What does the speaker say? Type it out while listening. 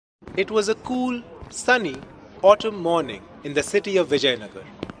It was a cool, sunny autumn morning in the city of Vijayanagar.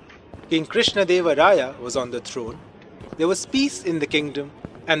 King Krishnadeva Raya was on the throne. There was peace in the kingdom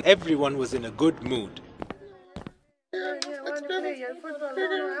and everyone was in a good mood.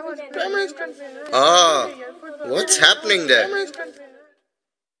 What's happening there?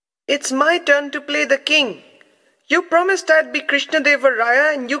 It's my turn to play the king. You promised I'd be Krishnadeva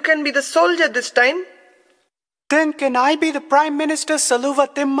Raya and you can be the soldier this time. Then can I be the Prime Minister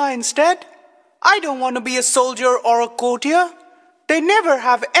Saluva Timma instead? I don't want to be a soldier or a courtier. They never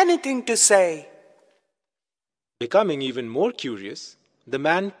have anything to say. Becoming even more curious, the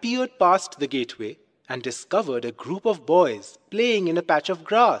man peered past the gateway and discovered a group of boys playing in a patch of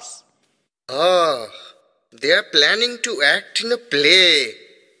grass. They are planning to act in a play.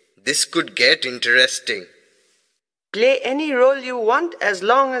 This could get interesting. Play any role you want as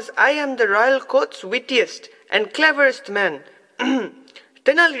long as I am the royal court's wittiest and cleverest man.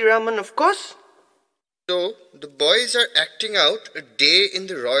 Tenali Raman, of course. So, the boys are acting out a day in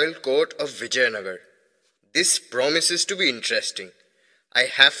the royal court of Vijayanagar. This promises to be interesting. I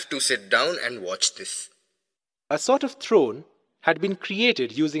have to sit down and watch this. A sort of throne had been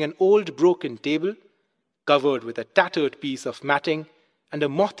created using an old broken table, covered with a tattered piece of matting and a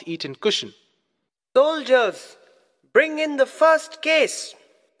moth-eaten cushion. Soldiers, bring in the first case.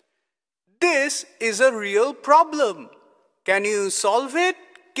 This is a real problem. Can you solve it,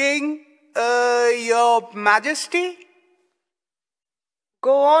 King, Your Majesty?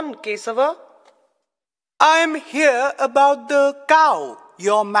 Go on, Kesava. I'm here about the cow,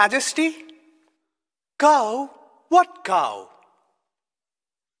 Your Majesty. Cow? What cow?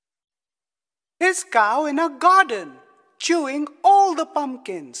 His cow in a garden, chewing all the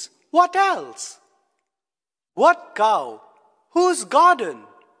pumpkins. What else? What cow? Whose garden?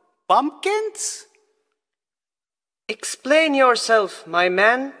 Pumpkins? Explain yourself, my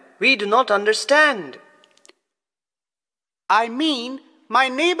man. We do not understand. I mean, my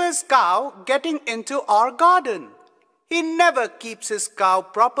neighbor's cow getting into our garden. He never keeps his cow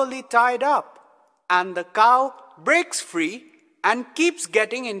properly tied up, and the cow breaks free and keeps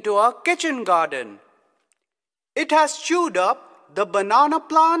getting into our kitchen garden. It has chewed up the banana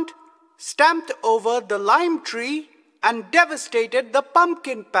plant, stamped over the lime tree, and devastated the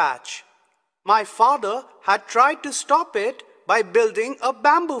pumpkin patch. My father had tried to stop it by building a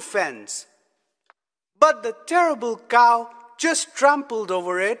bamboo fence. But the terrible cow just trampled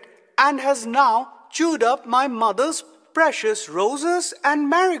over it and has now chewed up my mother's precious roses and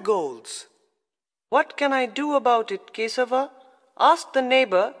marigolds. What can I do about it, Kesava? Ask the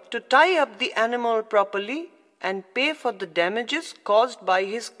neighbor to tie up the animal properly and pay for the damages caused by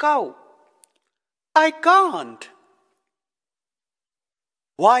his cow. I can't.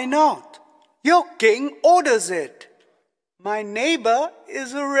 Why not? Your king orders it. My neighbor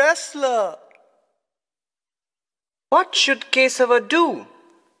is a wrestler. What should Kesava do?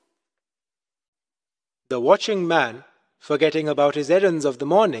 The watching man, forgetting about his errands of the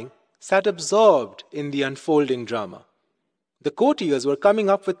morning, sat absorbed in the unfolding drama. The courtiers were coming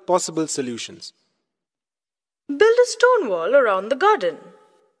up with possible solutions. Build a stone wall around the garden.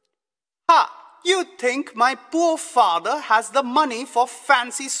 Ha! You think my poor father has the money for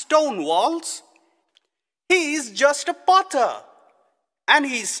fancy stone walls? He's just a potter, and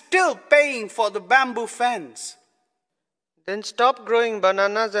he's still paying for the bamboo fence. Then stop growing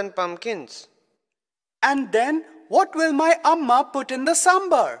bananas and pumpkins. And then what will my amma put in the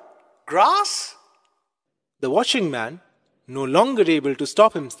sambar? Grass? The watching man, no longer able to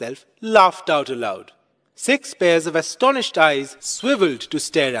stop himself, laughed out aloud. 6 pairs of astonished eyes swiveled to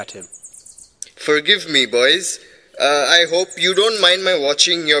stare at him. Forgive me, boys. I hope you don't mind my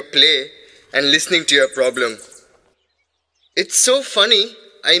watching your play and listening to your problem. It's so funny.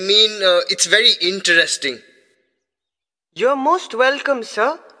 I mean, it's very interesting. You're most welcome,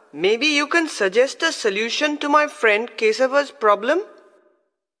 sir. Maybe you can suggest a solution to my friend Kesava's problem?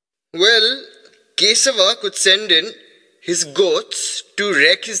 Well, Kesava could send in his goats to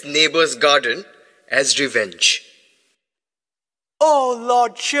wreck his neighbor's garden as revenge. Oh,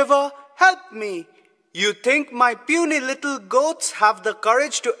 Lord Shiva, help me. You think my puny little goats have the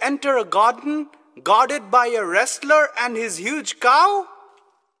courage to enter a garden guarded by a wrestler and his huge cow?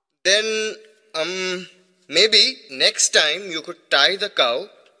 Then, maybe next time you could tie the cow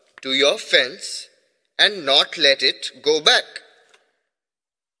to your fence and not let it go back.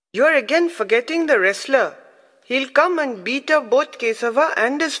 You're again forgetting the wrestler. He'll come and beat up both Kesava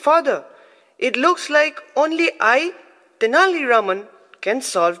and his father. It looks like only I, Tenali Raman, can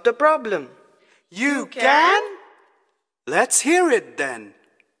solve the problem. You can? Let's hear it then.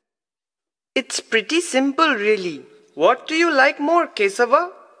 It's pretty simple, really. What do you like more,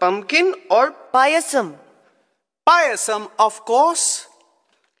 Kesava? pumpkin or payasam? Payasam, of course.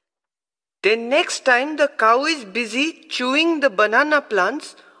 Then next time the cow is busy chewing the banana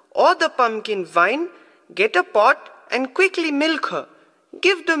plants or the pumpkin vine, get a pot and quickly milk her.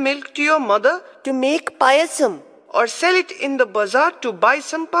 Give the milk to your mother To make payasam. or sell it in the bazaar to buy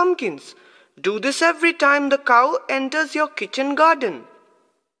some pumpkins. Do this every time the cow enters your kitchen garden.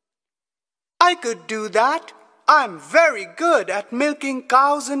 I could do that. I'm very good at milking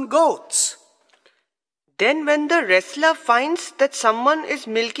cows and goats. Then when the wrestler finds that someone is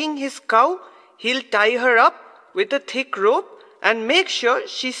milking his cow, he'll tie her up with a thick rope and make sure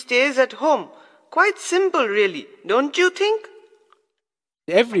she stays at home. Quite simple really, don't you think?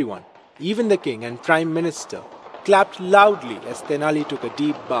 Everyone, even the king and prime minister, clapped loudly as Tenali took a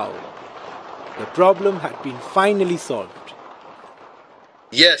deep bow. The problem had been finally solved.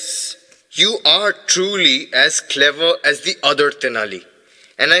 Yes, you are truly as clever as the other Tenali,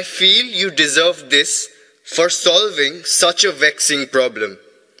 and I feel you deserve this for solving such a vexing problem.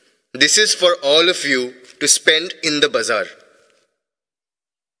 This is for all of you to spend in the bazaar.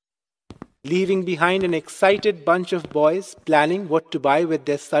 Leaving behind an excited bunch of boys planning what to buy with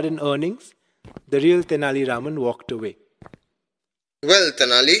their sudden earnings, the real Tenali Raman walked away. Well,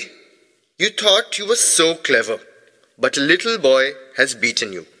 Tenali, you thought you were so clever, but a little boy has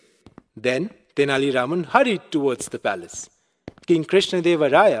beaten you. Then Tenali Raman hurried towards the palace. King Krishnadeva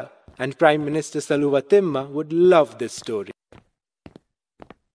Raya and Prime Minister Saluvatimma would love this story.